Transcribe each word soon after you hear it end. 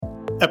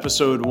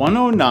Episode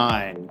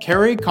 109,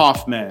 Karie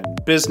Kaufmann,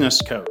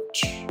 business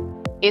coach.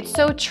 It's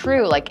so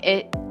true.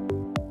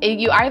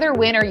 You either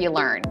win or you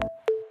learn.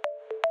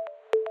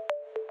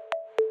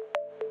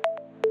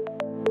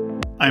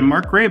 I'm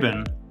Mark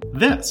Graban.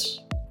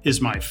 This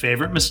is My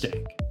Favorite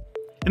Mistake.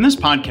 In this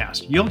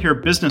podcast, you'll hear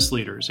business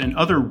leaders and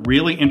other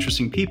really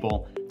interesting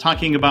people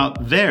talking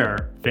about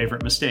their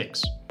favorite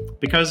mistakes.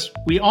 Because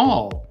we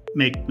all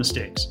make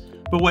mistakes.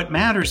 But what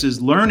matters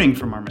is learning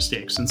from our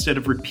mistakes instead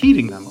of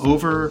repeating them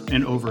over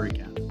and over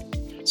again.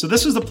 So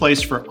this is the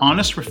place for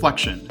honest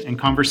reflection and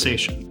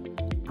conversation,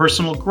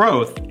 personal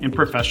growth, and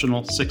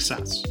professional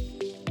success.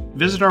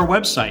 Visit our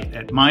website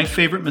at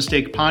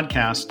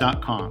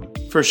myfavoritemistakepodcast.com.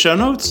 For show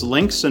notes,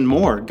 links, and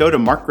more, go to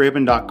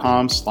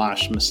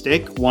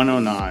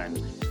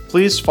markgraban.com/mistake109.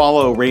 Please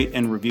follow, rate,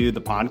 and review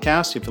the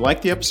podcast. If you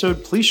like the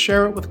episode, please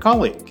share it with a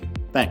colleague.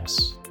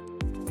 Thanks.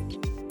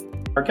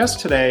 Our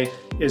guest today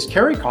is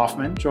Karie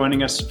Kaufmann,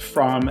 joining us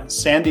from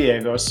San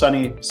Diego,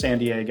 sunny San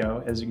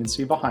Diego, as you can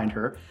see behind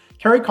her.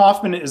 Karie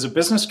Kaufmann is a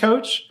business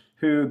coach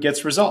who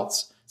gets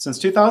results. Since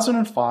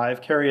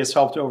 2005, Karie has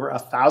helped over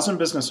 1,000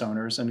 business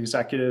owners and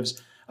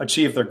executives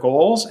achieve their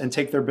goals and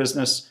take their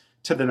business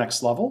to the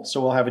next level.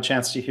 So we'll have a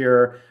chance to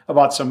hear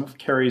about some of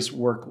Karie's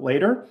work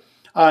later.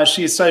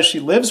 She says she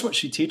lives what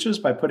she teaches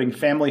by putting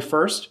family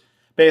first,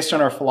 based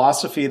on our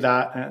philosophy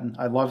that, and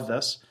I love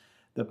this,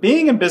 that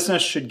being in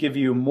business should give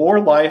you more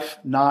life,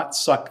 not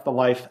suck the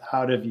life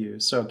out of you.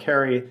 So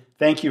Karie,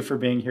 thank you for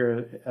being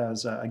here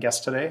as a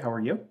guest today. How are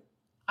you?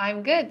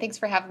 I'm good. Thanks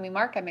for having me,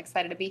 Mark. I'm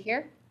excited to be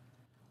here.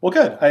 Well,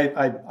 good.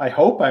 I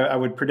hope, I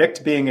would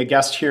predict being a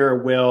guest here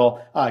will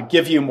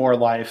give you more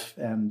life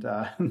and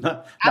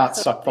not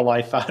suck the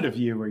life out of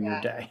you or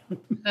your day.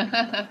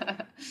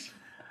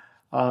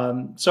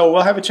 So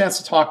we'll have a chance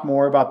to talk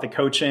more about the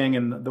coaching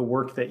and the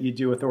work that you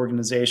do with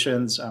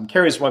organizations.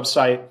 Karie's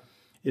website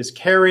is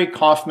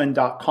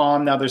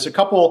kariekaufmann.com. Now, there's a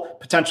couple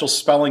potential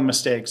spelling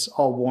mistakes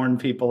I'll warn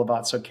people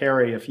about. So,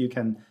 Karie, if you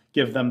can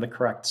give them the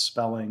correct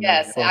spelling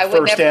yes, of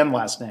first and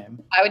last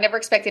name. I would never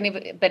expect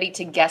anybody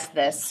to guess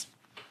this.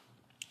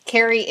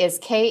 Karie is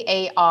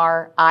Karie.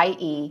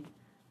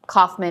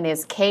 Kaufmann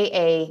is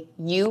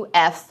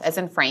Kauf, as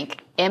in Frank,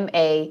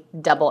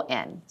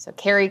 Mann. So,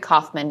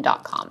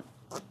 kariekaufmann.com.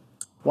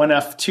 One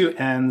F, two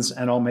N's,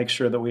 and I'll make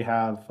sure that we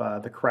have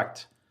the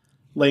correct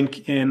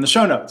link in the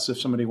show notes if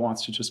somebody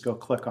wants to just go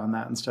click on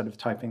that instead of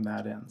typing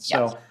that in.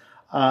 So,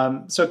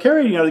 so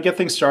Karie, to get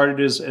things started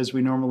as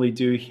we normally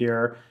do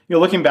here,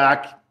 looking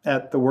back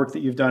at the work that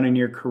you've done in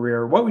your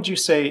career, what would you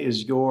say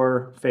is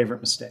your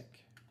favorite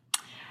mistake?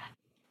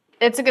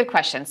 It's a good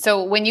question.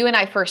 So when you and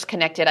I first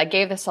connected, I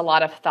gave this a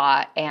lot of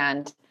thought.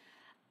 And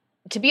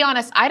to be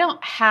honest, I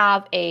don't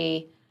have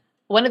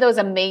one of those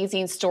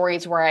amazing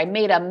stories where I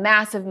made a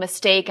massive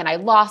mistake and I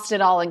lost it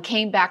all and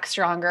came back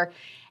stronger.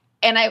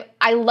 And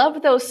I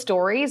love those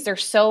stories. They're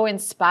so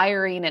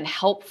inspiring and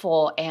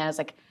helpful. And it's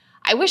like,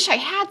 I wish I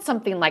had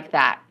something like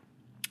that.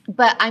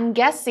 But I'm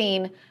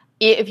guessing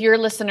if your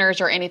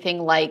listeners are anything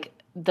like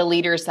the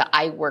leaders that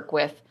I work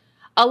with,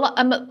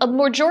 a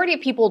majority of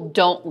people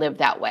don't live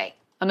that way.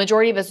 A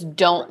majority of us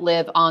don't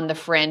live on the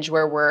fringe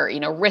where we're,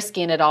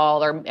 risking it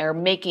all or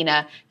making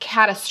a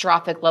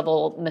catastrophic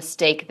level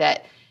mistake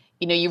that,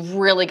 you've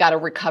really got to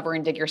recover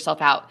and dig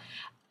yourself out.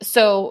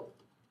 So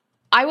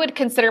I would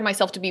consider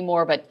myself to be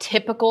more of a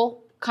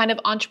typical kind of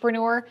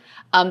entrepreneur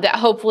that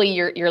hopefully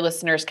your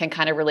listeners can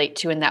kind of relate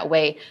to in that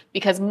way,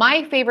 because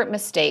my favorite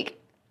mistake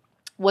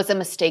was a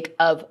mistake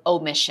of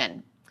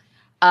omission.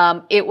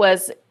 It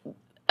was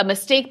a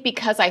mistake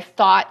because I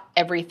thought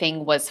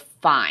everything was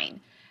fine.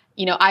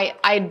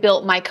 I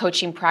built my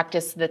coaching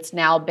practice that's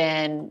now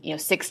been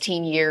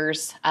 16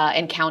 years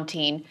and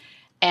counting,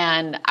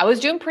 and I was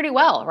doing pretty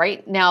well,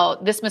 right? Now,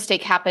 this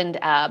mistake happened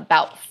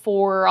about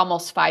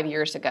almost 5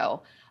 years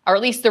ago. Or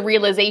at least the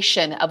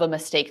realization of a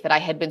mistake that I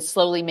had been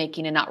slowly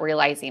making and not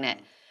realizing it.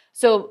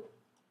 So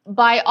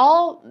by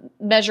all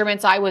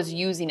measurements I was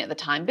using at the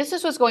time,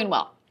 business was going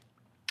well.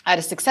 I had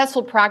a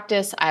successful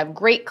practice. I have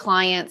great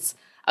clients.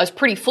 I was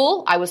pretty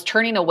full. I was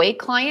turning away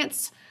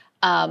clients.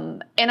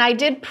 And I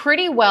did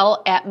pretty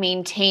well at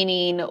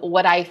maintaining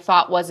what I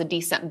thought was a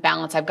decent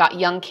balance. I've got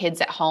young kids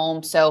at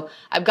home, so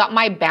I've got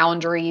my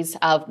boundaries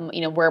of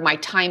where my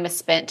time is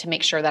spent to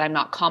make sure that I'm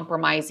not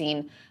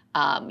compromising.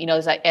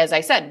 As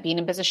I said, being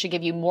in business should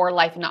give you more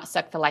life and not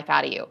suck the life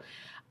out of you.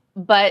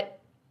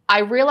 But I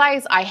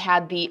realized I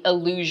had the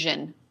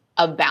illusion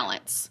of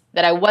balance,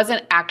 that I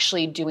wasn't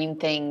actually doing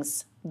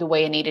things the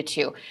way I needed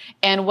to.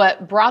 And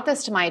what brought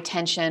this to my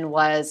attention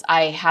was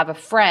I have a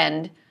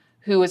friend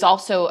who is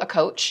also a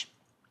coach,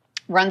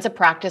 runs a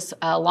practice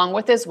along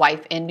with his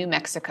wife in New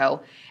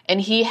Mexico, and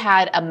he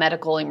had a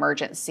medical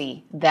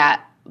emergency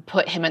that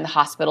put him in the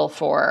hospital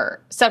for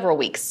several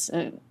weeks,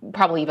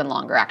 probably even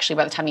longer, actually,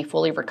 by the time he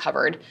fully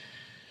recovered.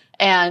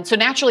 And so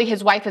naturally,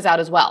 his wife is out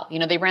as well.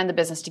 They ran the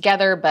business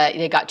together, but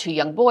they got 2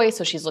 young boys,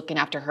 so she's looking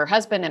after her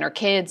husband and her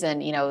kids.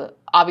 And,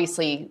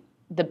 obviously,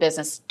 the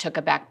business took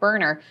a back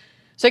burner.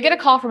 So I get a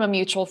call from a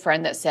mutual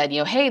friend that said,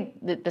 hey,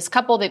 this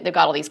couple, they've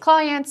got all these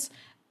clients.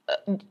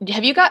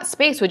 have you got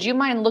space? Would you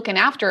mind looking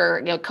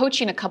after,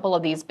 coaching a couple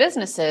of these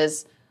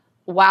businesses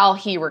while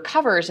he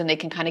recovers and they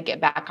can kind of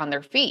get back on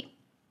their feet?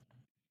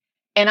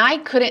 And I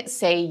couldn't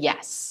say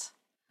yes.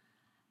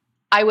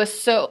 I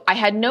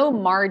had no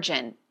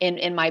margin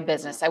in my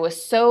business. I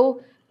was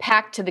so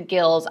packed to the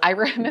gills. I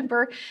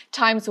remember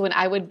times when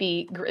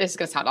this is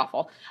going to sound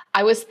awful.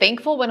 I was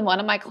thankful when one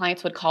of my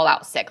clients would call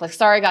out sick. Like,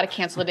 sorry, I got to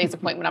cancel today's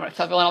appointment. I'm going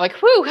to I'm like,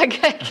 whew, I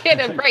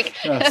get a break.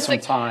 That's some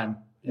time.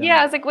 Yeah,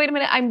 I was like, wait a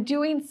minute, I'm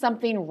doing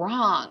something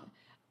wrong.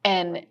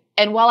 And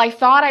while I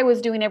thought I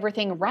was doing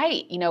everything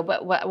right,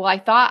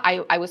 I thought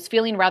I was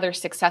feeling rather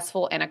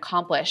successful and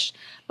accomplished.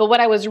 But what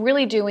I was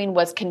really doing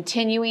was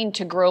continuing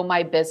to grow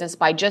my business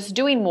by just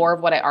doing more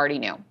of what I already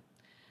knew.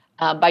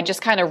 By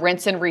just kind of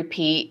rinse and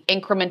repeat,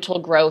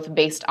 incremental growth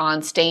based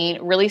on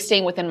really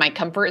staying within my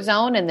comfort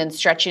zone and then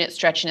stretching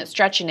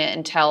it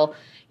until,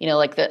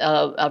 like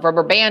a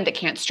rubber band, it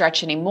can't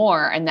stretch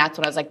anymore. And that's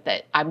when I was like,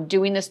 that I'm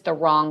doing this the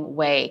wrong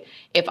way.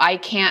 If I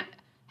can't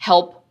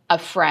help a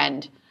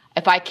friend,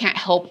 if I can't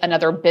help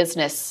another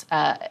business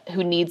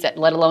who needs it,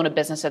 let alone a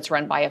business that's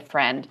run by a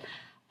friend.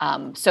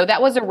 So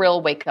that was a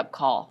real wake-up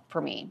call for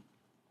me.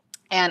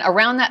 And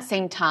around that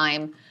same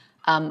time,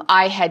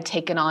 I had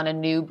taken on a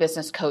new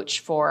business coach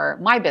for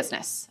my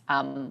business.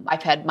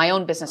 I've had my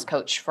own business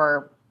coach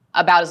for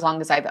about as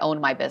long as I've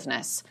owned my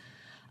business.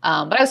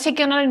 But I was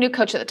taking on a new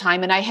coach at the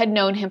time, and I had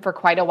known him for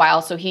quite a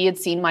while. So he had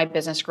seen my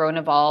business grow and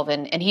evolve,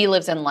 and he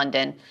lives in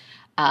London.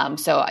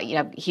 So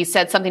he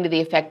said something to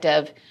the effect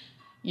of,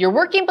 "You're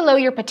working below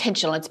your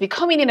potential. It's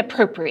becoming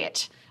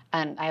inappropriate."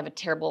 And I have a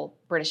terrible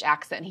British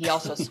accent. He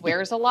also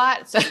swears a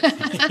lot. So,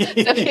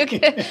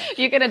 if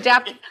you can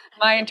adapt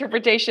my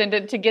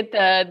interpretation to get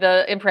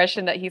the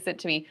impression that he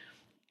sent to me.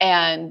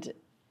 And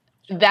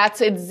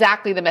that's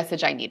exactly the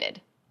message I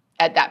needed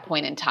at that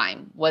point in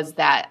time, was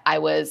that I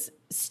was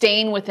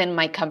staying within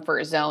my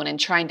comfort zone and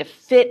trying to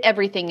fit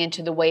everything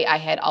into the way I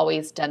had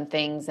always done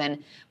things.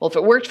 And well, if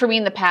it worked for me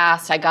in the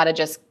past, I got to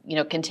just,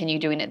 continue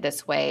doing it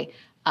this way.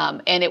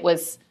 And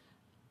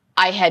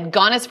I had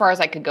gone as far as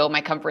I could go in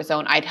my comfort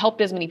zone. I'd helped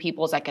as many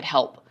people as I could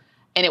help.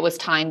 And it was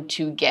time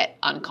to get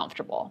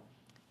uncomfortable.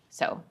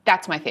 So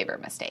that's my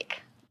favorite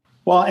mistake.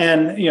 Well,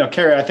 and,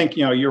 Karie, I think,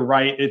 you're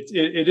right.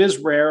 It is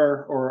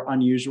rare or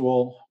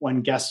unusual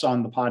when guests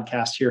on the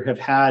podcast here have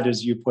had,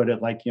 as you put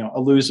it, like, a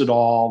lose it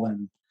all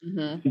and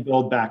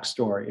build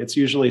backstory. It's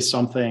usually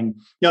something,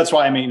 that's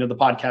why the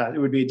podcast, it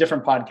would be a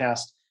different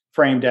podcast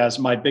framed as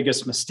my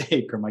biggest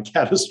mistake or my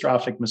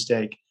catastrophic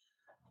mistake.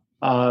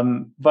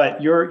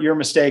 But your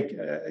mistake,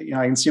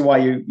 I can see why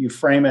you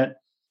frame it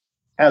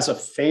as a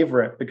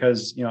favorite,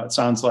 because, it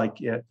sounds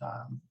like it,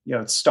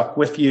 it's stuck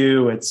with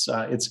you. It's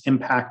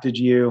impacted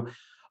you,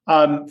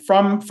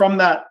 from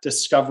that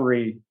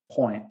discovery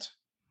point,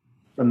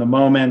 from the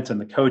moment and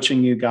the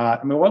coaching you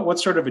got. What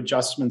sort of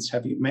adjustments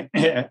have you made,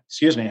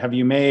 have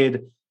you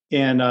made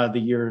in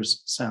the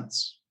years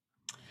since?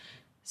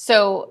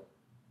 So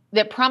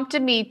that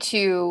prompted me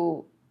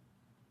to,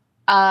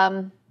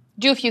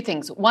 do a few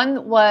things.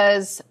 One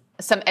was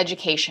some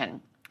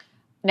education.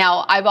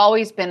 Now, I've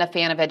always been a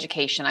fan of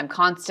education. I'm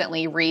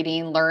constantly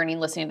reading, learning,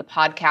 listening to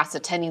podcasts,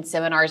 attending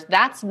seminars.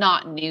 That's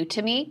not new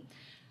to me.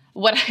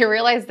 What I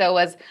realized, though,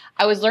 was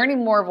I was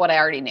learning more of what I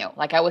already knew.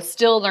 Like, I was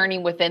still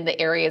learning within the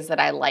areas that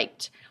I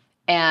liked.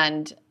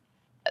 And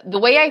the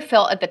way I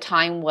felt at the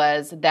time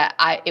was that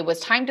it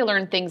was time to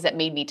learn things that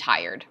made me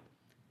tired.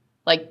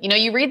 Like,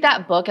 you read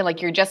that book and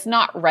like, you're just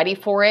not ready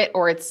for it,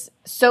 or it's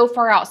so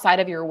far outside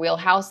of your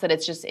wheelhouse that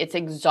it's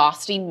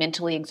exhausting,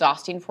 mentally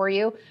exhausting for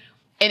you.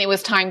 And it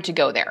was time to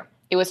go there.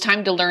 It was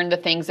time to learn the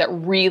things that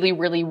really,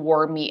 really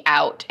wore me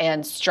out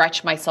and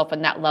stretch myself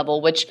in that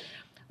level, which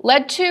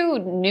led to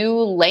new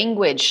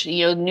language,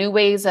 new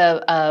ways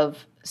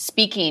of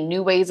speaking,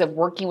 new ways of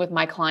working with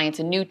my clients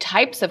and new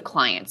types of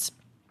clients,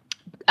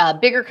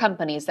 bigger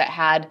companies that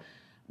had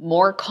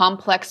more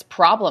complex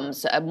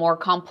problems, a more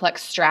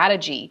complex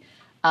strategy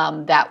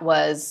that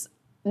was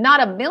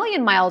not a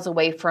million miles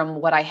away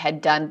from what I had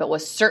done, but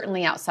was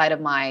certainly outside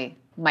of my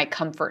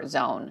comfort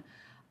zone.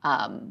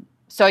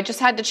 So I just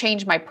had to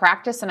change my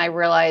practice, and I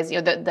realized,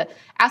 the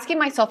asking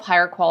myself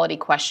higher quality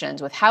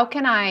questions with how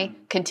can I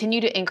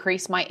continue to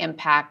increase my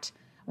impact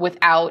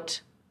without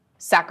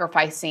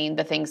sacrificing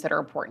the things that are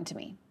important to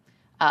me.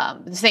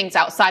 The things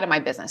outside of my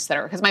business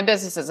because my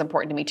business is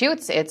important to me too.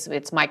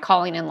 It's my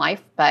calling in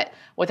life, but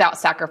without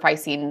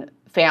sacrificing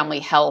family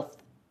health,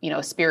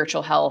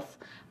 spiritual health,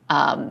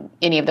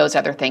 any of those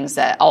other things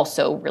that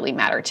also really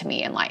matter to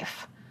me in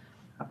life.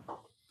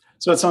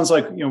 So it sounds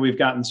like, we've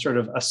gotten sort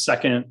of a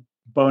second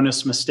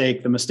bonus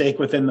mistake, the mistake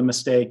within the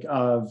mistake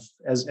of,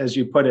 as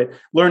you put it,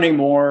 learning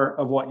more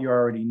of what you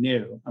already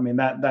knew.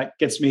 That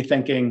gets me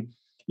thinking,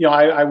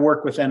 I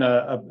work within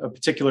a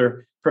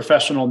particular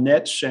professional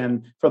niche.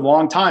 And for a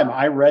long time,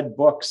 I read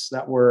books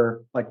that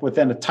were like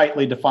within a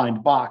tightly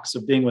defined box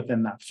of being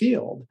within that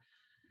field.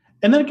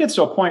 And then it gets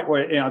to a point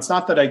where, it's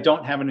not that I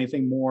don't have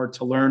anything more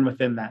to learn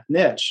within that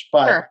niche,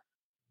 but sure.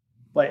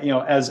 Like,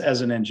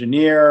 as an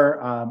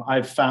engineer,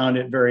 I've found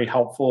it very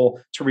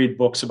helpful to read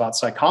books about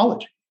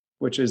psychology.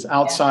 which is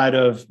outside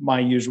of my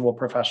usual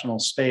professional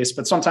space.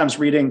 But sometimes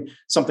reading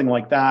something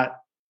like that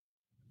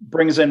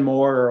brings in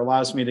more or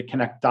allows me to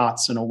connect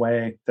dots in a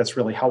way that's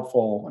really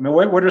helpful. I mean,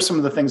 what are some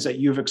of the things that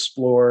you've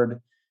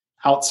explored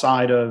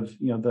outside of,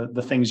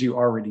 the things you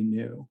already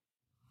knew?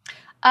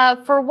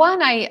 For one,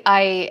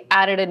 I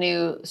added a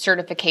new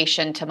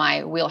certification to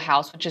my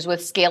wheelhouse, which is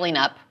with Scaling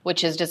Up,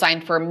 which is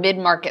designed for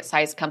mid-market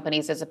size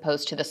companies as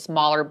opposed to the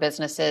smaller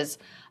businesses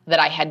that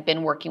I had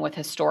been working with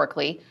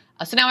historically.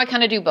 So now I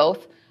kind of do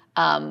both.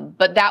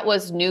 But that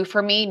was new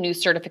for me, new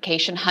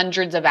certification,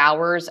 hundreds of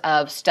hours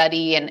of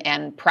study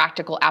and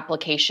practical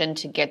application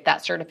to get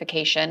that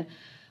certification,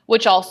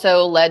 which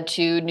also led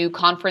to new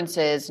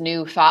conferences,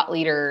 new thought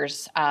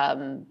leaders,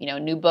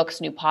 new books,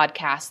 new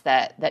podcasts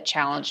that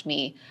challenged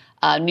me.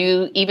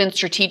 New, even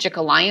strategic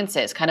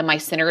alliances, kind of my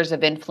centers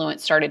of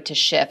influence started to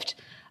shift,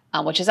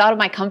 which is out of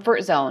my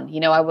comfort zone.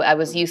 I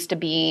was used to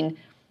being,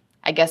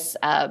 I guess,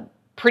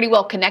 pretty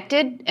well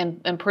connected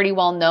and pretty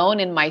well known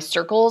in my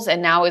circles,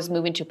 and now is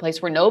moving to a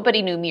place where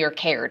nobody knew me or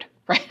cared.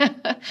 Right?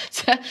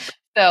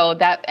 so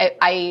that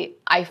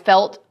I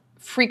felt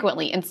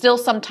frequently, and still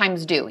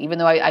sometimes do, even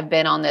though I've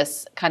been on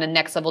this kind of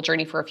next level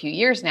journey for a few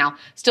years now,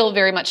 still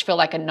very much feel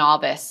like a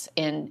novice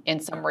in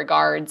some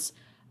regards.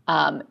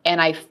 And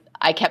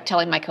I kept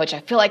telling my coach, I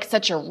feel like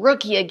such a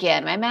rookie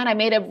again. My man, I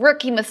made a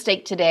rookie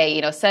mistake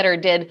today, said or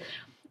did,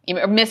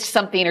 or missed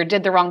something or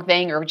did the wrong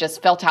thing or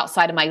just felt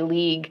outside of my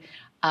league.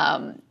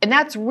 And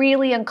that's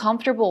really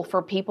uncomfortable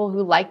for people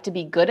who like to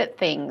be good at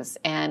things.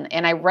 And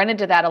I run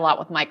into that a lot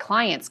with my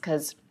clients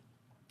because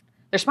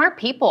they're smart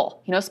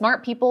people.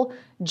 Smart people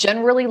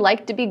generally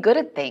like to be good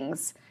at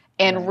things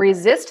and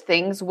resist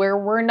things where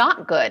we're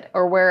not good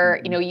or where,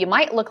 you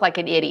might look like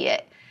an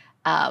idiot.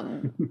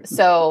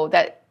 So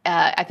that,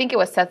 I think it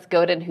was Seth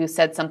Godin who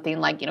said something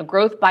like,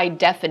 growth by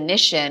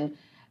definition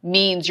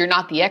means you're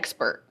not the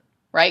expert,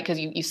 right?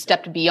 Because you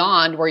stepped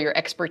beyond where your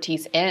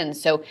expertise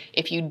ends. So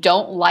if you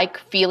don't like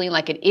feeling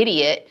like an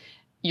idiot,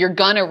 you're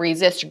going to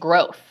resist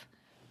growth.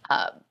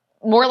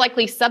 More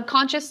likely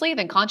subconsciously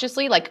than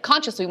consciously. Like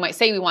consciously, we might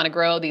say we want to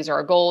grow. These are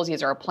our goals.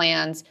 These are our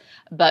plans.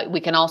 But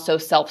we can also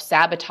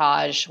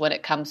self-sabotage when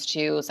it comes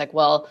to, it's like,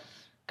 well,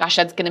 gosh,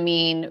 that's going to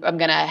mean I'm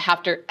going to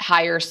have to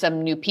hire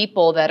some new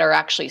people that are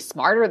actually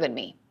smarter than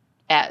me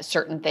at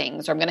certain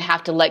things. Or I'm going to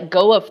have to let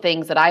go of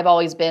things that I've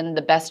always been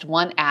the best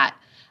one at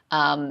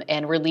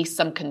and release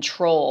some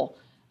control.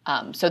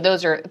 So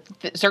those are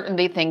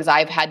certainly things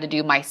I've had to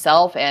do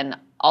myself and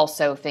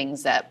also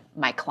things that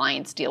my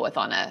clients deal with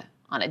on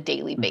a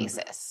daily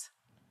basis.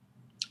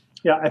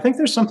 Yeah, I think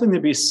there's something to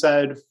be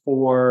said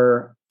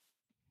for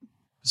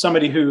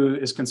somebody who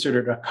is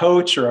considered a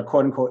coach or a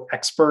quote unquote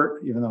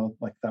expert, even though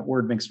like that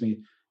word makes me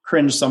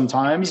cringe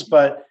sometimes,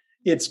 but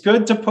it's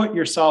good to put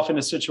yourself in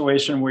a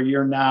situation where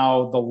you're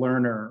now the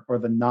learner or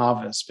the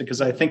novice,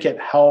 because I think it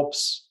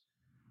helps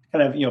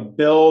kind of,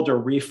 build or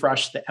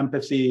refresh the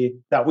empathy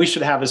that we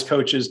should have as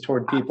coaches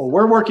toward people.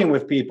 We're working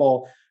with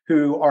people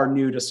who are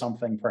new to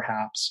something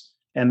perhaps,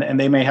 and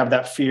they may have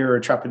that fear or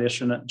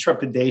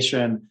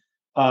trepidation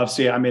of,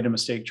 see, I made a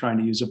mistake trying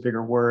to use a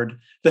bigger word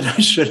than I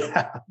should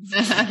have.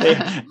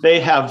 They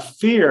have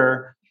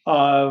fear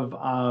of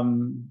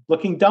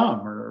looking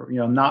dumb or,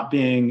 not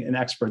being an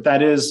expert.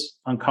 That is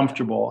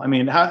uncomfortable. I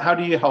mean, how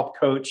do you help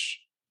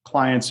coach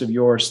clients of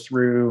yours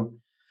through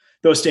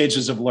those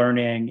stages of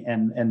learning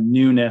and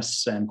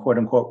newness and quote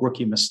unquote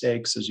rookie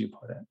mistakes, as you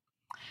put it?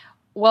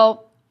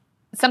 Well,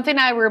 something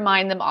I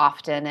remind them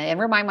often and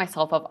remind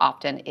myself of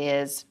often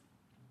is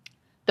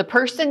the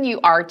person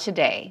you are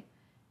today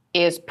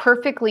is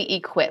perfectly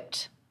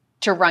equipped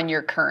to run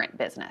your current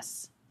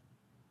business.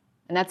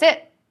 And that's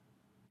it.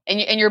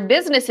 And your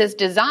business is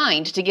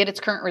designed to get its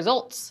current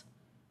results.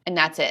 And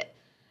that's it.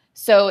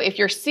 So if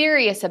you're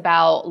serious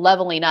about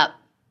leveling up,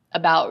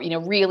 about,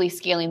 really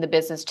scaling the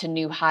business to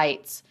new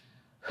heights,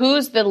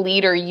 who's the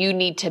leader you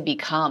need to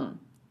become?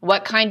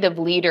 What kind of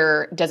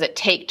leader does it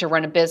take to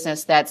run a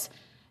business that's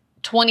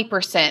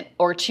 20%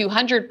 or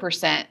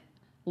 200%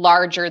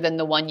 larger than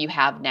the one you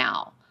have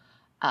now?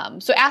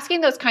 So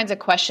asking those kinds of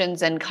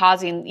questions and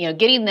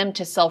getting them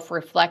to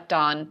self-reflect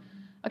on,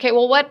 okay,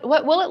 well, what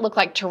will it look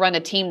like to run a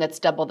team that's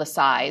double the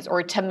size,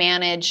 or to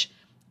manage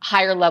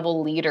higher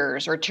level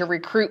leaders, or to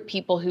recruit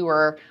people who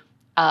are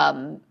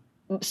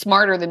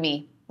smarter than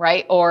me,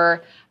 right?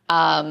 Or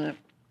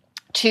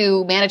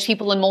to manage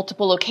people in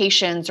multiple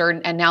locations,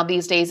 and now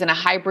these days in a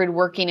hybrid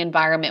working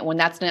environment when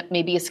that's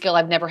maybe a skill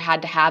I've never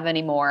had to have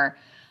anymore.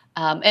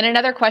 And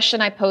another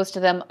question I pose to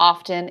them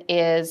often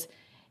is,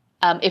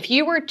 if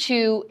you were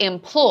to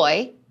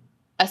employ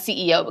a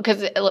CEO,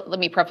 because let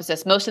me preface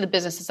this, most of the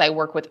businesses I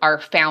work with are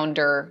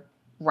founder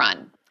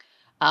run.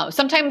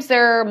 Sometimes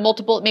they're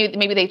multiple,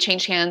 maybe they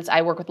change hands.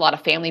 I work with a lot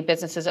of family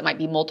businesses that might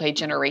be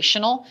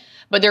multi-generational,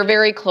 but they're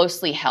very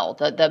closely held.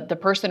 The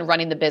person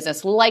running the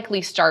business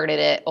likely started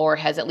it or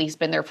has at least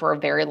been there for a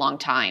very long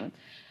time.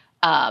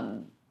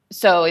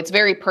 So it's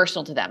very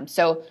personal to them.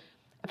 So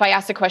if I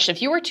ask the question,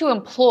 if you were to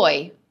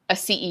employ a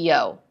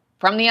CEO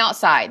from the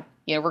outside,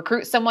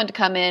 recruit someone to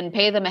come in,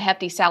 pay them a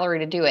hefty salary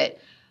to do it,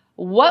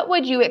 what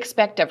would you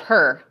expect of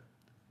her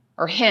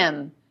or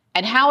him?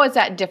 And how is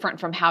that different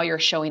from how you're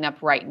showing up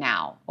right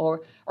now?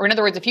 Or in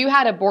other words, if you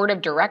had a board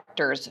of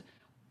directors,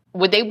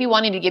 would they be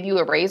wanting to give you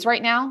a raise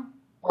right now?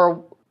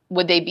 Or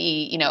would they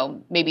be,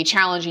 maybe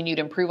challenging you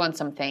to improve on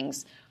some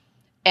things?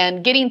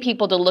 And getting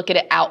people to look at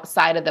it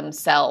outside of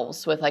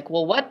themselves with like,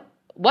 well, what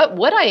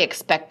would I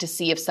expect to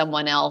see of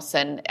someone else?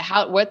 And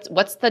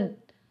what's the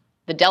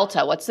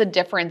delta? What's the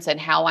difference in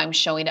how I'm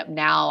showing up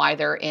now,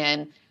 either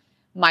in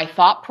my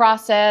thought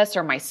process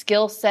or my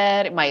skill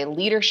set, my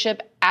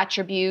leadership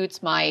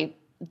attributes, my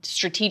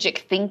strategic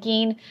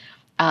thinking?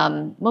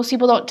 Most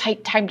people don't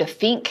take time to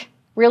think,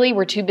 really.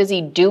 We're too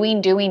busy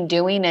doing,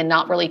 and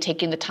not really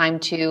taking the time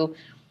to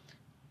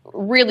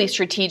really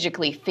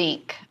strategically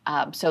think.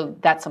 So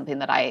that's something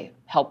that I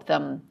help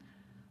them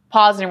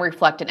pause and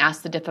reflect and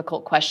ask the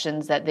difficult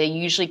questions that they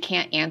usually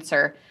can't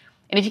answer.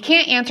 And if you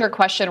can't answer a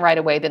question right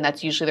away, then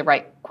that's usually the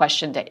right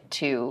question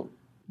to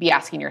be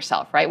asking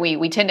yourself, right?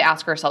 We tend to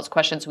ask ourselves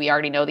questions we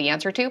already know the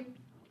answer to.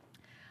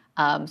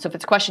 So if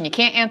it's a question you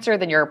can't answer,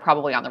 then you're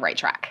probably on the right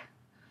track.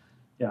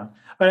 Yeah,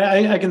 but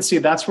I can see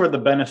that's where the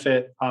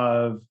benefit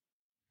of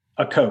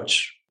a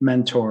coach,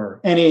 mentor,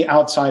 any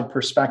outside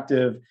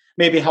perspective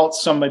maybe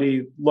helps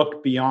somebody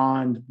look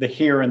beyond the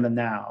here and the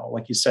now.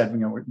 Like you said,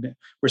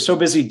 we're so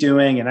busy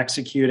doing and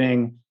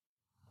executing,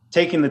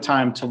 taking the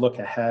time to look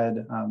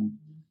ahead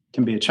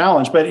can be a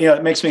challenge. But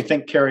it makes me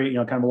think, Karie,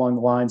 kind of along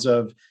the lines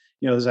of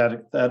there's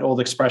that old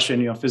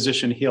expression,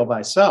 physician, heal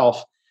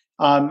thyself.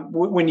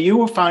 When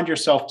you found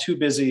yourself too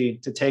busy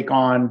to take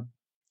on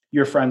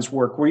your friend's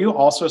work, were you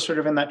also sort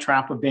of in that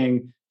trap of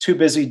being too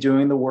busy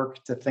doing the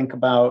work to think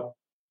about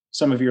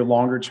some of your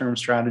longer term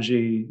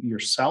strategy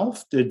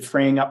yourself? Did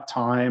freeing up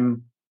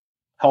time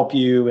help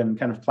you in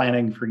kind of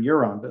planning for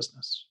your own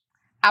business?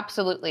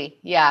 Absolutely.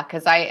 Yeah.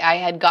 Cause I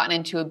had gotten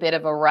into a bit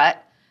of a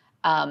rut.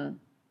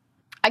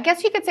 I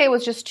guess you could say it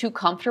was just too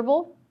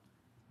comfortable,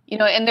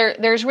 and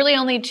there's really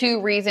only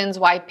two reasons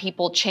why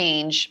people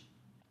change: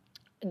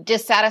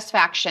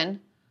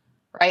 dissatisfaction,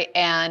 right?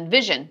 And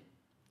vision,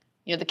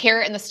 the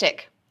carrot and the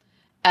stick.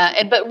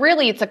 But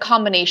really, it's a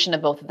combination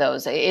of both of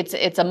those.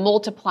 It's a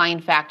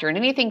multiplying factor, and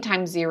anything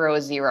times 0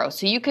 is 0.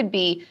 So you could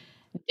be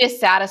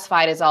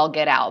dissatisfied as all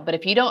get out, but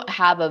if you don't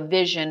have a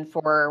vision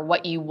for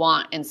what you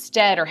want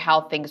instead, or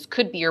how things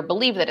could be, or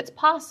believe that it's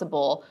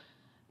possible,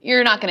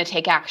 you're not going to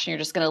take action. You're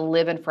just going to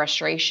live in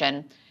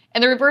frustration.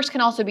 And the reverse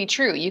can also be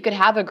true. You could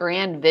have a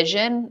grand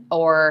vision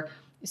or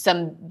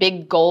some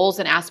big goals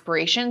and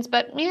aspirations,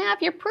 but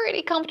if you're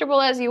pretty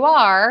comfortable as you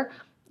are,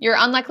 you're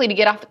unlikely to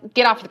get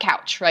off the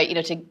couch,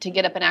 right? To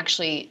get up and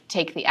actually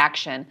take the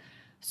action.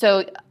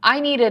 So I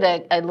needed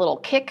a little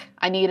kick.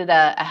 I needed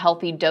a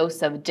healthy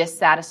dose of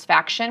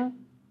dissatisfaction,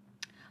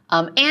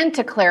 and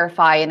to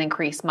clarify and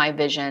increase my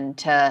vision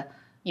to,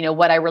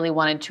 what I really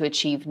wanted to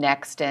achieve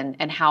next,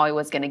 and how I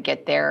was going to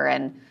get there,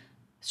 and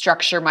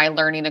structure my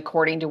learning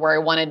according to where I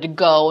wanted to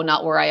go,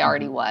 not where I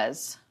already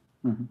was.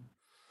 Mm-hmm.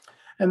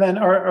 And then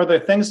are there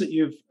things that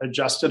you've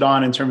adjusted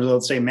on in terms of,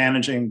 let's say,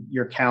 managing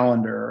your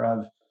calendar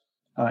of,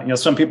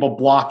 some people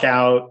block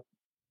out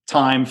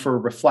time for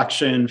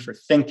reflection, for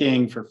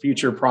thinking, for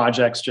future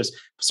projects, just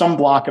some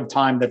block of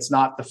time that's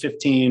not the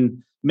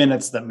 15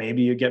 minutes that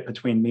maybe you get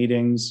between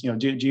meetings.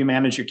 Do you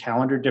manage your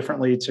calendar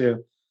differently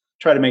to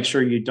try to make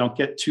sure you don't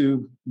get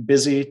too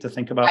busy to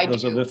think about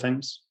those other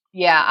things?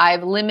 Yeah,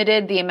 I've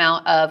limited the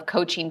amount of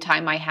coaching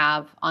time I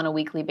have on a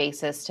weekly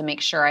basis to make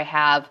sure I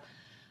have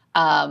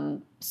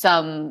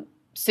some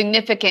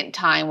significant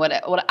time,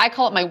 what I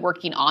call it my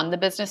working on the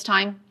business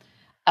time.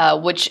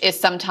 Which is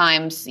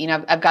sometimes,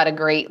 I've got a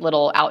great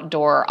little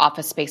outdoor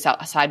office space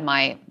outside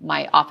my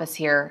office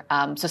here.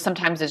 So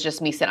sometimes it's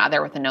just me sitting out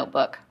there with a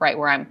notebook, right,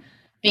 where I'm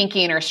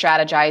thinking or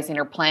strategizing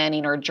or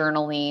planning or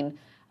journaling,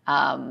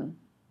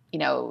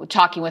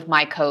 talking with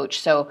my coach.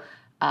 So,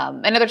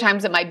 and other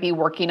times it might be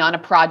working on a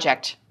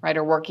project, right,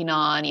 or working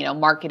on,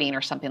 marketing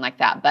or something like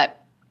that.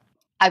 But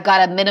I've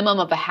got a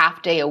minimum of a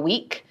half day a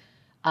week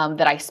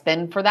that I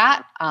spend for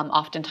that,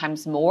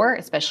 oftentimes more,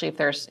 especially if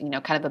there's,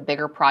 kind of a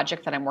bigger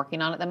project that I'm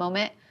working on at the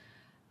moment.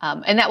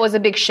 And that was a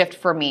big shift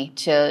for me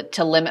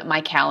to limit my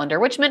calendar,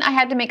 which meant I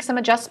had to make some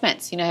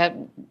adjustments,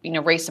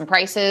 raise some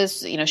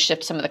prices,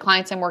 shift some of the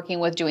clients I'm working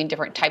with, doing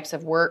different types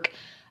of work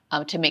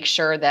to make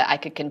sure that I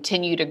could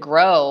continue to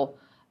grow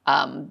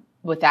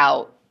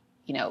without,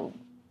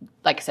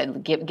 like I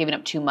said, giving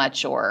up too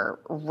much or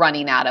when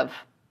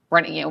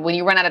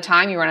you run out of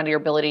time, you run out of your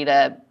ability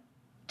to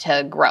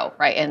grow,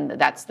 right? And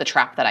that's the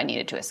trap that I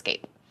needed to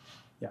escape.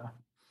 Yeah.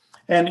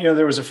 And,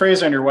 there was a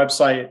phrase on your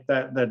website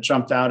that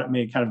jumped out at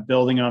me, kind of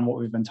building on what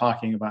we've been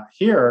talking about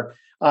here,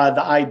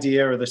 the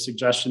idea or the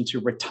suggestion to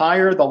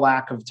retire the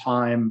lack of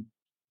time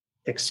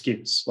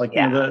excuse. Like,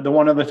 the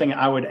one other thing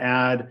I would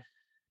add,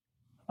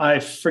 I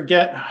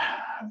forget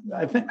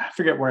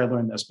where I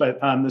learned this, but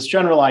this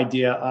general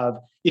idea of,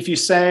 if you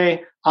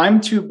say, I'm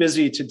too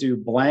busy to do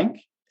blank,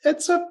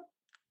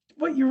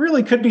 what you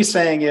really could be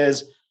saying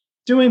is,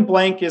 doing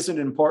blank isn't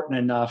important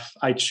enough.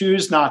 I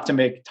choose not to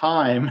make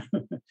time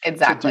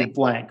exactly to do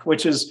blank,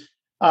 which is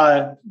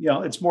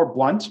it's more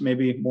blunt,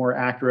 maybe more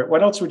accurate.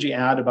 What else would you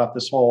add about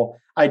this whole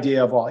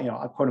idea of, well,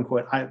 quote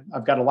unquote,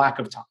 I've got a lack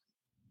of time?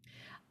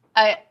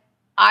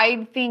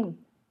 I think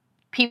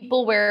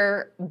people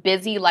wear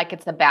busy like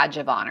it's a badge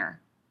of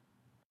honor.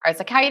 Right? It's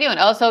like, how you doing?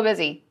 Oh, so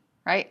busy,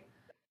 right?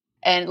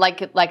 And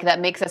like that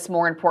makes us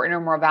more important or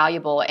more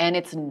valuable, and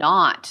it's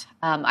not.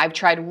 I've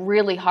tried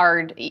really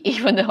hard,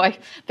 even though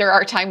there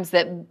are times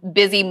that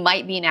busy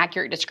might be an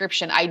accurate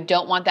description. I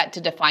don't want that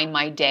to define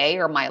my day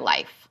or my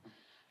life.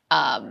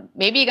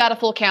 Maybe you got a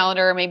full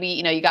calendar, maybe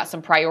you got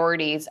some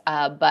priorities,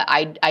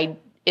 but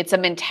it's a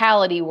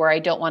mentality where I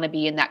don't want to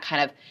be in that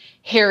kind of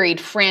harried,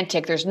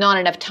 frantic. There's not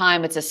enough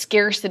time. It's a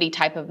scarcity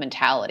type of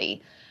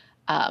mentality.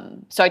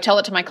 So I tell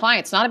it to my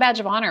clients, not a badge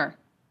of honor.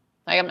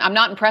 I'm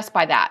not impressed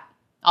by that.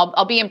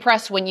 I'll be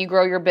impressed when you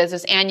grow your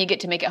business and you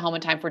get to make it home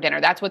in time for dinner.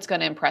 That's what's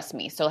going to impress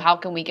me. So how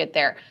can we get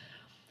there?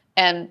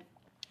 And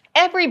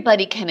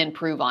everybody can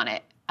improve on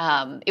it.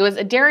 It was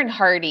Darren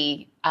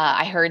Hardy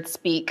I heard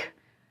speak.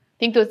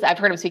 I've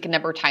heard him speak a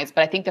number of times,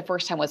 but I think the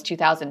first time was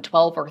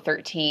 2012 or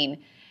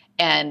 13.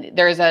 And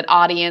there's an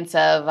audience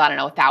of,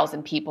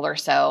 1,000 people or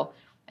so.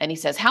 And he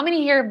says, how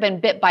many here have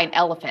been bit by an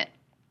elephant?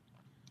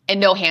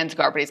 And no hands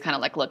go up, but he's kind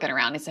of like looking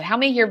around. He said, how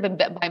many here have been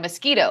bit by a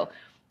mosquito?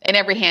 And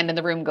every hand in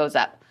the room goes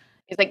up.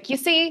 He's like, you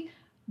see,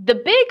 the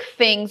big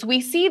things,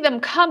 we see them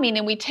coming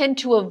and we tend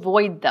to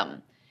avoid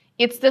them.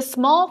 It's the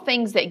small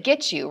things that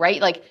get you, right?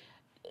 Like,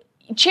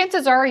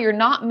 chances are you're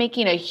not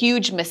making a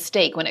huge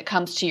mistake when it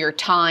comes to your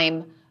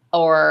time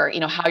or,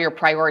 how you're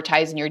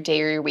prioritizing your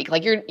day or your week.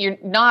 Like, you're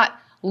not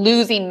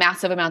losing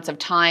massive amounts of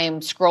time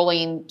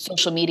scrolling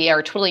social media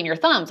or twiddling your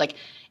thumbs. Like,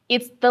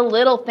 it's the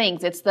little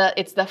things. It's the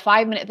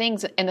 5-minute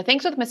things. And the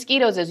things with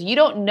mosquitoes is you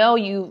don't know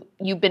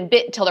you've been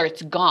bit until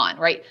it's gone,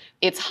 right?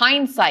 It's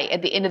hindsight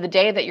at the end of the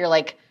day that you're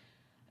like,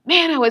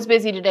 man, I was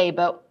busy today,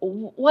 but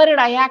what did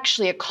I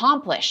actually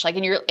accomplish? Like,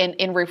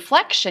 in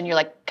reflection, you're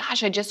like,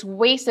 gosh, I just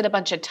wasted a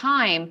bunch of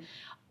time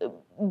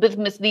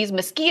with these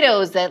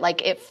mosquitoes that,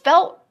 like, it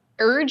felt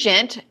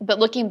urgent, but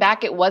looking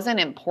back, it wasn't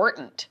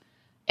important.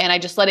 And I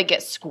just let it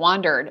get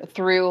squandered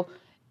through.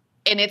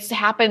 And it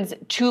happens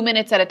 2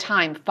 minutes at a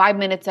time, 5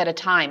 minutes at a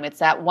time. It's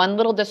that one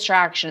little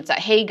distraction. It's that,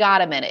 hey,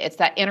 got a minute. It's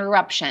that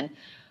interruption.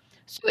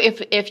 So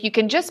if you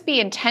can just be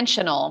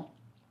intentional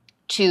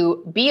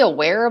to be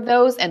aware of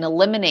those and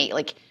eliminate,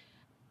 like,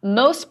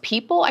 most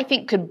people, I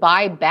think, could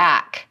buy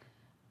back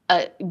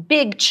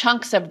big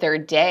chunks of their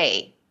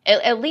day,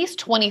 at least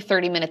 20,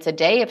 30 minutes a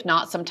day, if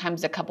not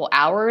sometimes a couple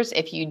hours,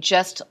 if you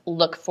just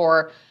look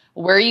for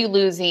where are you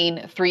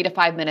losing 3 to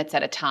 5 minutes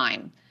at a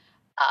time,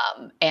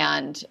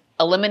 and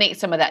eliminate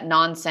some of that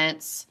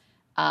nonsense.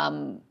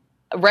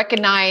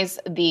 Recognize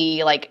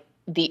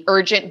the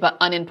urgent but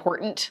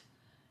unimportant,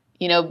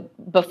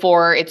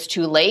 before it's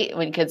too late.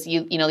 Because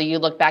you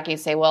look back and you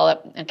say,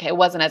 well, okay, it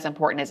wasn't as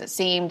important as it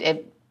seemed.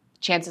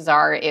 Chances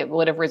are it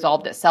would have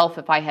resolved itself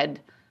if I had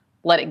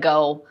let it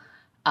go.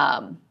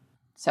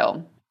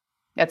 So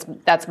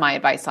that's my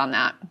advice on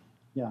that.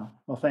 Yeah.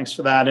 Well, thanks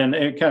for that. And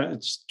it kind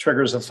of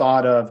triggers a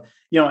thought of,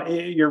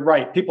 you're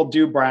right. People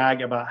do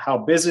brag about how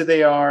busy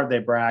they are. They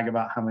brag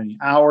about how many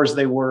hours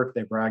they work.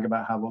 They brag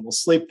about how little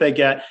sleep they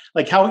get.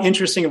 Like, how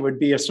interesting it would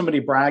be if somebody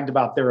bragged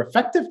about their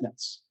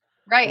effectiveness.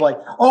 Right. Like,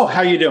 oh,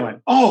 how you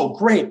doing? Oh,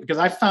 great. Because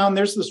I found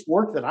there's this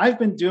work that I've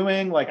been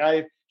doing. Like,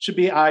 I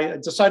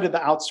decided to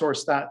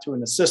outsource that to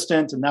an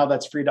assistant, and now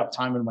that's freed up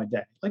time in my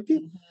day. Like,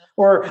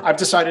 or I've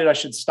decided I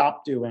should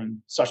stop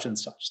doing such and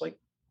such. Like,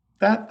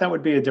 that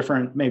would be a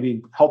different,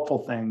 maybe helpful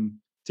thing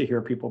to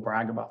hear people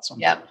brag about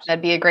something. Yep,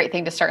 that'd be a great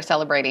thing to start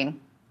celebrating.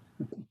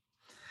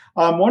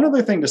 One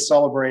other thing to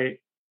celebrate,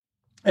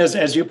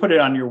 as you put it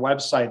on your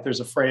website,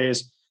 there's a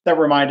phrase that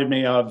reminded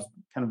me of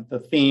kind of the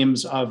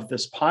themes of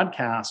this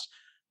podcast,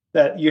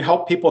 that you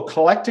help people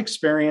collect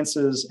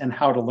experiences and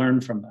how to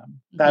learn from them.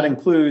 Mm-hmm. That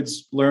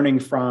includes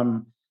learning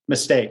from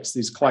mistakes,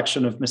 these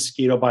collection of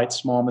mosquito bites,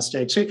 small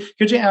mistakes. So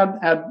could you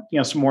add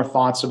some more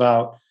thoughts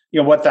about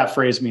what that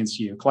phrase means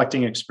to you,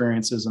 collecting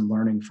experiences and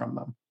learning from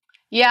them?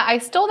 Yeah, I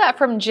stole that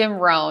from Jim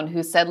Rohn,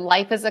 who said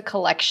life is a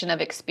collection of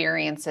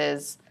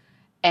experiences.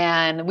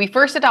 And we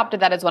first adopted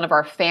that as one of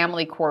our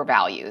family core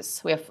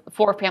values. We have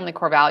 4 family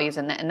core values,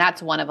 and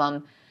that's one of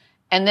them.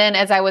 And then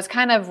as I was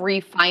kind of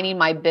refining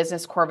my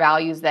business core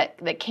values,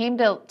 that came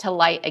to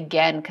light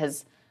again,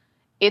 because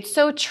it's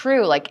so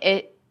true. Like,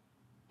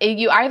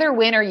 you either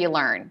win or you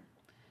learn.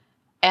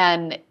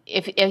 And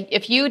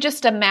if you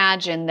just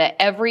imagine that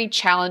every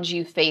challenge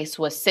you face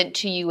was sent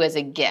to you as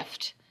a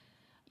gift,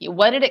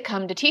 what did it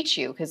come to teach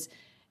you? Because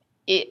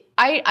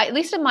I at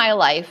least in my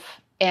life,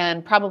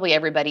 and probably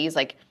everybody's,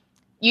 like,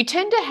 you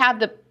tend to have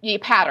the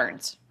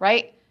patterns,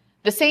 right?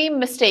 The same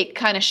mistake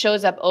kind of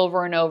shows up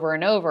over and over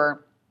and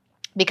over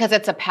because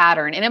it's a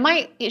pattern, and it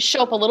might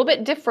show up a little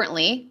bit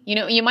differently.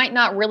 You might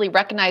not really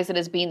recognize it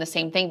as being the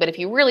same thing, but if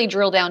you really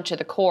drill down to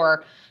the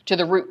core, to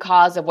the root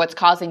cause of what's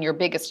causing your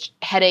biggest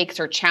headaches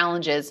or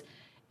challenges,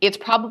 it's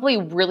probably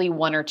really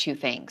one or two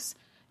things.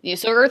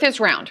 So Earth is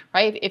round,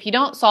 right? If you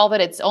don't solve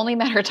it, it's only a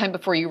matter of time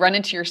before you run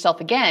into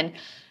yourself again.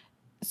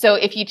 So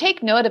if you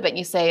take note of it and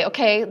you say,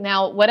 okay,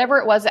 now whatever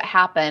it was that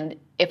happened,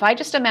 if I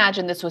just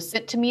imagine this was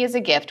sent to me as a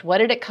gift, what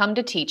did it come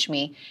to teach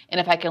me? And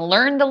if I can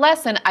learn the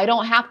lesson, I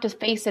don't have to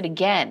face it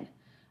again.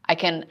 I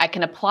can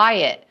apply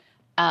it.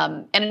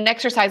 And an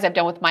exercise I've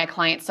done with my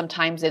clients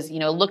sometimes is,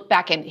 look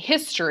back in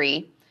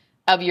history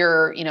of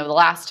your, the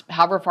last,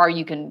 however far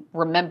you can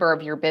remember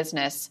of your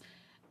business,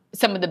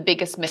 some of the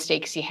biggest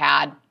mistakes you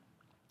had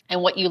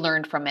and what you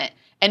learned from it.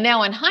 And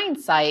now in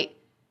hindsight,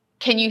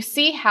 can you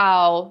see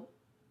how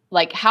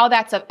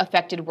that's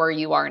affected where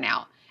you are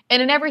now?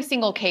 And in every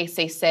single case,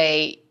 they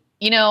say,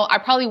 I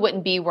probably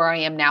wouldn't be where I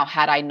am now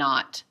had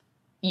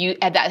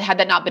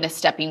that not been a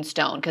stepping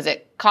stone, because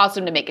it caused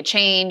them to make a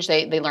change.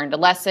 They learned a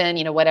lesson,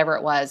 whatever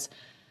it was.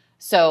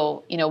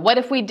 So, what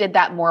if we did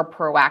that more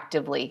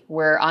proactively,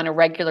 where on a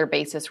regular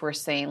basis we're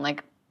saying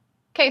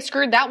okay,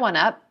 screwed that one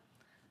up.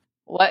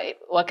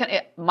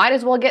 Might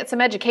as well get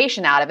some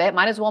education out of it.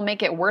 Might as well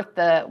make it worth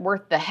the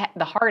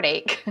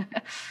heartache.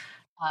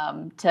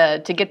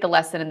 To get the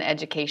lesson and the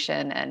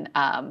education.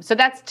 And so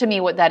that's, to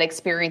me, what that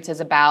experience is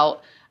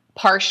about.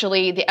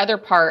 Partially, the other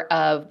part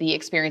of the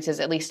experiences,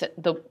 at least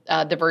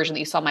the version that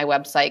you saw on my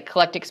website,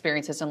 collect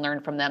experiences and learn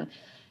from them,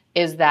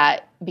 is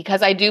that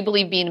because I do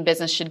believe being in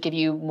business should give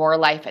you more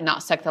life and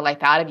not suck the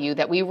life out of you,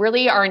 that we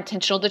really are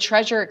intentional to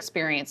treasure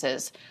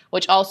experiences,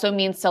 which also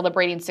means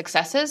celebrating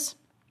successes,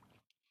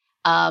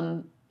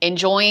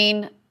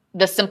 enjoying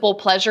the simple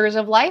pleasures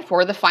of life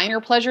or the finer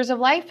pleasures of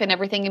life and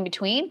everything in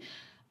between.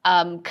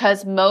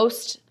 Because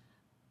most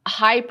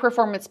high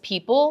performance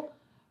people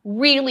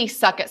really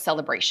suck at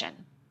celebration,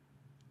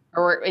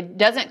 or it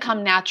doesn't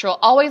come natural.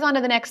 Always on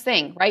to the next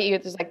thing, right? You're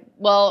just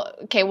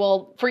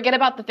forget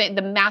about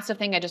the massive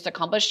thing I just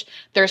accomplished.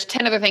 There's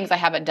 10 other things I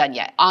haven't done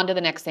yet. On to the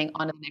next thing,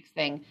 on to the next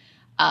thing.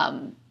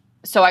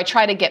 So I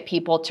try to get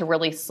people to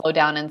really slow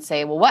down and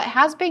say, well, what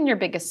has been your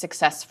biggest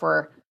success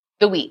for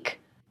the week,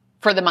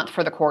 for the month,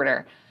 for the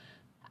quarter?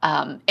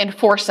 And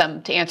force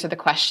them to answer the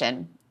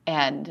question.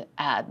 And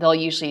they'll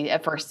usually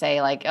at first say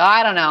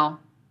I don't know. And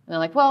they're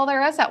like, well,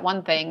 there is that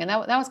one thing. And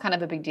that was kind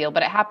of a big deal,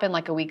 but it happened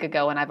a week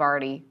ago and I've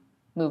already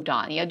moved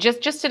on.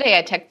 Just today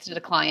I texted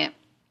a client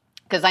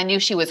because I knew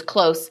she was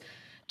close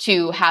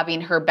to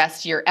having her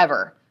best year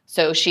ever.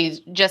 So she's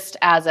just,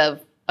 as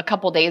of a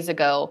couple days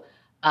ago,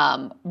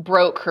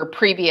 broke her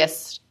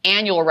previous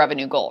annual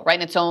revenue goal, right?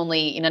 And it's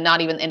only,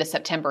 not even into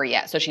September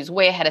yet. So she's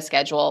way ahead of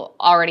schedule,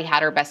 already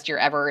had her best year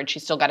ever, and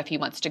she's still got a few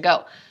months to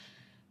go.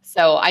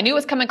 So I knew it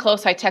was coming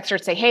close. So I texted her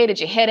to say, hey, did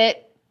you hit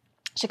it?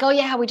 She's like, oh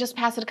yeah, we just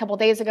passed it a couple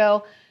days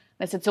ago.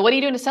 And I said, so what are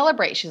you doing to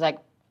celebrate? She's like,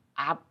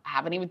 I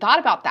haven't even thought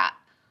about that.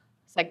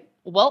 It's like,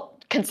 well,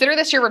 consider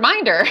this your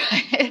reminder.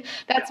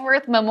 That's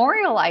worth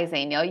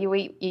memorializing.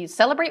 You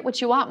celebrate what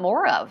you want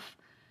more of.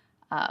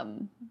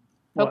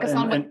 Focus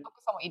on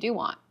what you do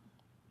want.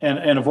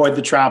 And avoid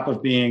the trap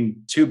of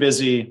being too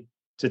busy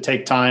to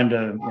take time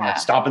to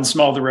stop and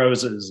smell the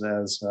roses,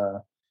 as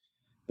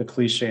the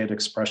cliched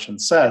expression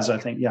says. I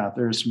think,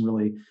 there's some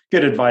really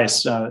good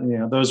advice.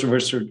 Those of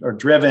us are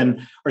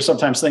driven, or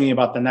sometimes thinking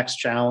about the next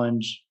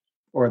challenge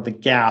or the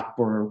gap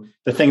or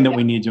the thing that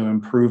we need to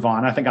improve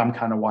on. I think I'm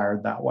kind of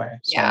wired that way.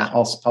 So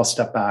I'll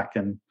step back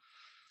and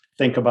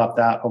think about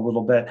that a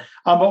little bit.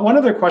 But one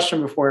other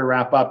question before we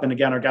wrap up, and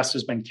again, our guest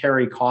has been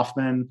Karie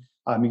Kaufmann.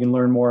 You can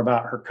learn more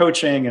about her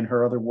coaching and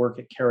her other work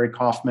at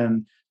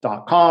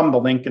kariekaufmann.com. The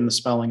link and the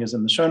spelling is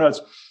in the show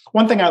notes.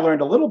 One thing I learned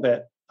a little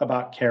bit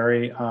about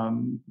Karie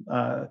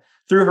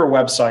through her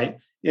website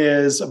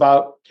is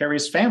about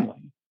Karie's family.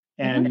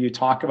 And you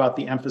talk about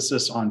the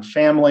emphasis on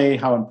family,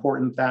 how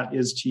important that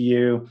is to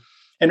you.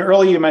 And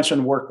earlier you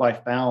mentioned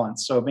work-life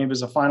balance. So maybe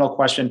as a final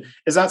question,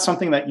 is that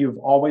something that you've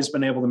always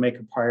been able to make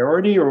a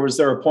priority, or was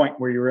there a point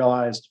where you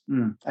realized,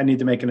 I need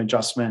to make an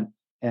adjustment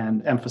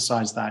and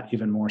emphasize that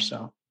even more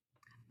so?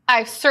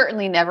 I've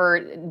certainly never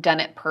done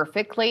it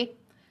perfectly.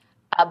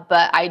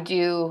 But I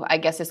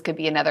guess this could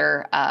be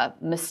another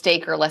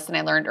mistake or lesson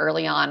I learned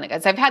early on,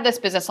 because I've had this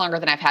business longer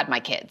than I've had my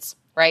kids,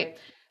 right?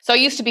 So I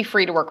used to be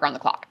free to work around the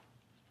clock.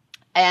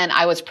 And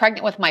I was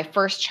pregnant with my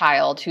first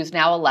child, who's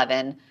now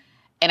 11.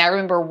 And I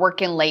remember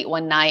working late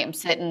one night. I'm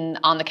sitting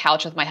on the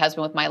couch with my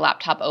husband with my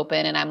laptop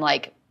open, and I'm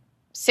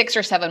 6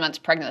 or 7 months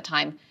pregnant at the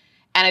time.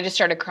 And I just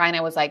started crying.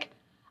 I was like,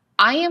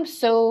 I am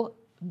so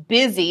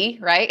busy,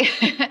 right?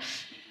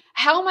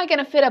 How am I going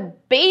to fit a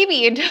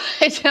baby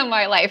into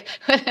my life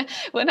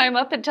when I'm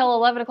up until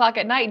 11 o'clock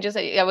at night?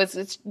 I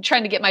was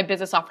trying to get my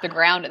business off the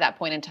ground at that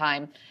point in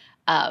time.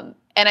 And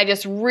I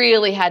just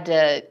really had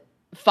to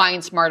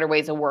find smarter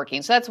ways of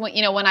working. So that's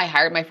when I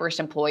hired my first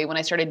employee, when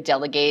I started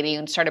delegating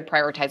and started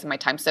prioritizing my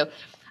time. So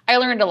I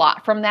learned a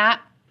lot from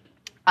that.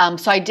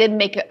 So I did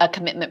make a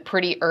commitment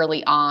pretty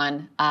early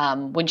on.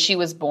 When she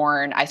was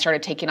born, I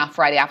started taking off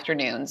Friday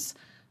afternoons.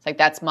 It's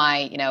that's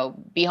my,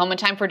 be home in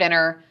time for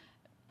dinner.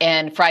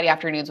 And Friday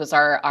afternoons was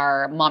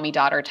our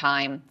mommy-daughter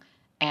time.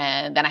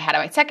 And then I had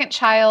my second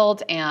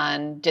child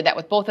and did that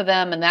with both of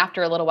them. And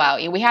after a little while,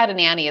 we had a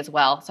nanny as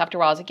well. So after a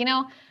while, I was like,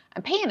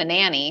 I'm paying a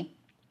nanny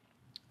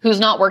who's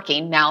not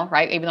working now,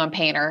 right? Even though I'm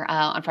paying her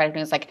on Friday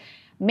afternoons.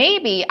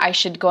 maybe I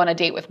should go on a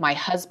date with my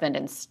husband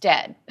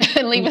instead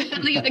and leave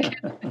the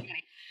kids.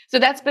 So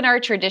that's been our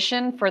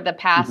tradition for the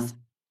past,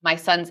 my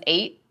son's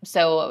 8.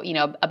 So,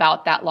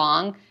 about that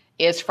long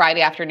is Friday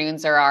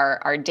afternoons are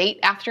our date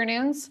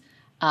afternoons.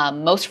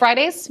 Most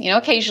Fridays,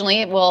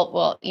 occasionally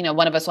we'll,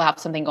 one of us will have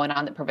something going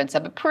on that prevents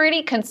that, but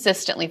pretty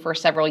consistently for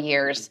several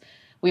years,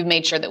 we've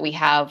made sure that we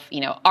have,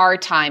 our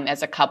time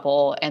as a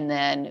couple. And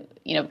then,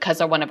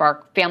 because one of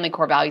our family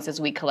core values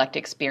is we collect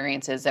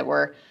experiences, that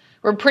we're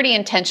pretty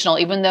intentional,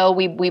 even though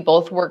we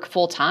both work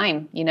full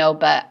time,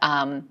 but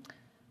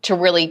to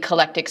really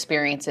collect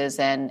experiences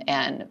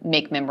and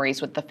make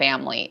memories with the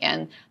family.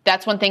 And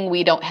that's one thing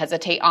we don't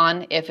hesitate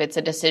on. If it's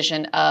a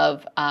decision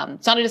of,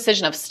 it's not a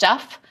decision of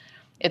stuff,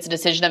 it's a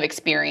decision of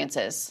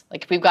experiences.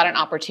 Like if we've got an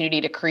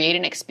opportunity to create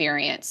an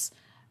experience,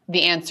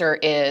 the answer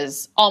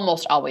is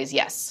almost always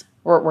yes.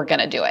 We're going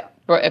to do it.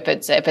 Or if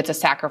it's a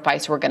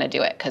sacrifice, we're going to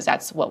do it because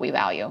that's what we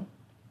value.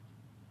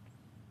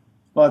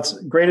 Well, it's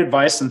great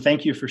advice, and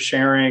thank you for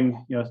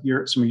sharing,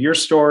 some of your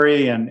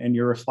story and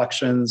your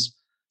reflections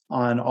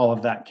on all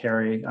of that,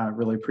 Karie. I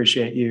really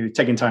appreciate you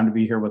taking time to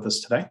be here with us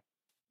today.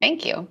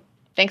 Thank you.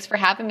 Thanks for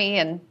having me,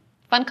 and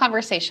fun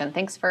conversation.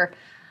 Thanks for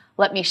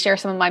letting me share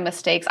some of my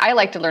mistakes. I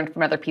like to learn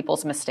from other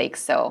people's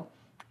mistakes, so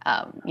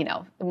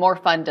more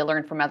fun to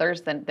learn from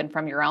others than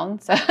from your own.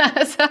 So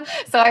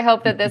I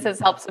hope that this has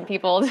helped some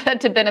people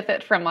to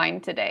benefit from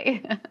mine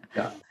today.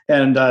 Yeah.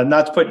 And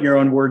not to put your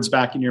own words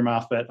back in your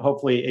mouth, but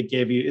hopefully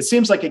it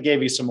seems like it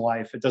gave you some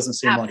life. It doesn't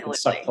seem Absolutely. Like it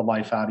sucked the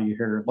life out of you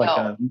here, like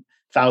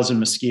 1,000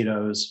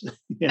 mosquitoes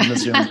in the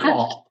Zoom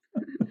call.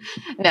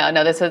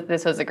 No, this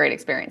was a great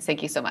experience.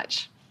 Thank you so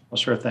much. Well,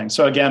 sure thing.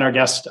 So again, our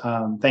guest,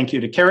 thank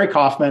you to Karie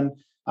Kaufmann.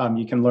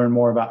 You can learn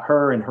more about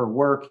her and her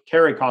work,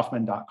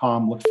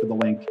 kariekaufmann.com. Look for the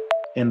link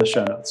in the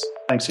show notes.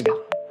 Thanks again.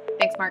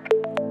 Thanks, Mark.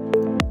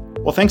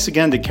 Well, thanks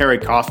again to Karie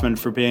Kaufmann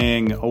for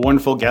being a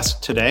wonderful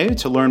guest today.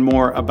 To learn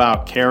more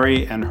about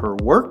Karie and her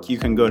work, you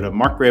can go to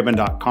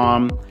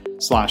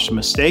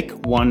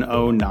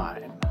markgraban.com/mistake109.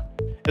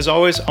 As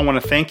always, I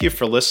want to thank you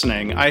for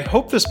listening. I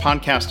hope this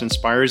podcast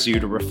inspires you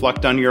to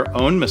reflect on your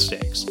own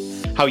mistakes,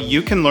 how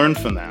you can learn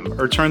from them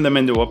or turn them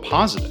into a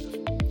positive.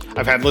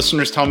 I've had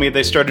listeners tell me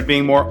they started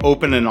being more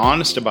open and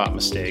honest about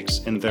mistakes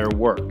in their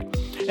work.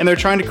 And they're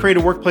trying to create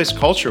a workplace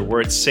culture where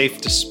it's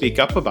safe to speak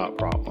up about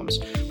problems,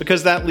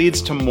 because that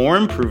leads to more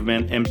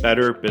improvement and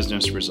better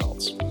business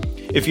results.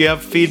 If you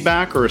have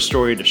feedback or a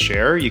story to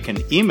share, you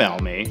can email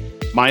me,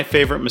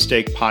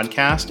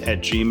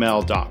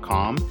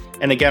 myfavoritemistakepodcast@gmail.com.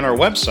 And again, our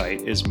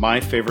website is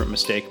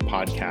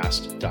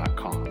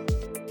myfavoritemistakepodcast.com.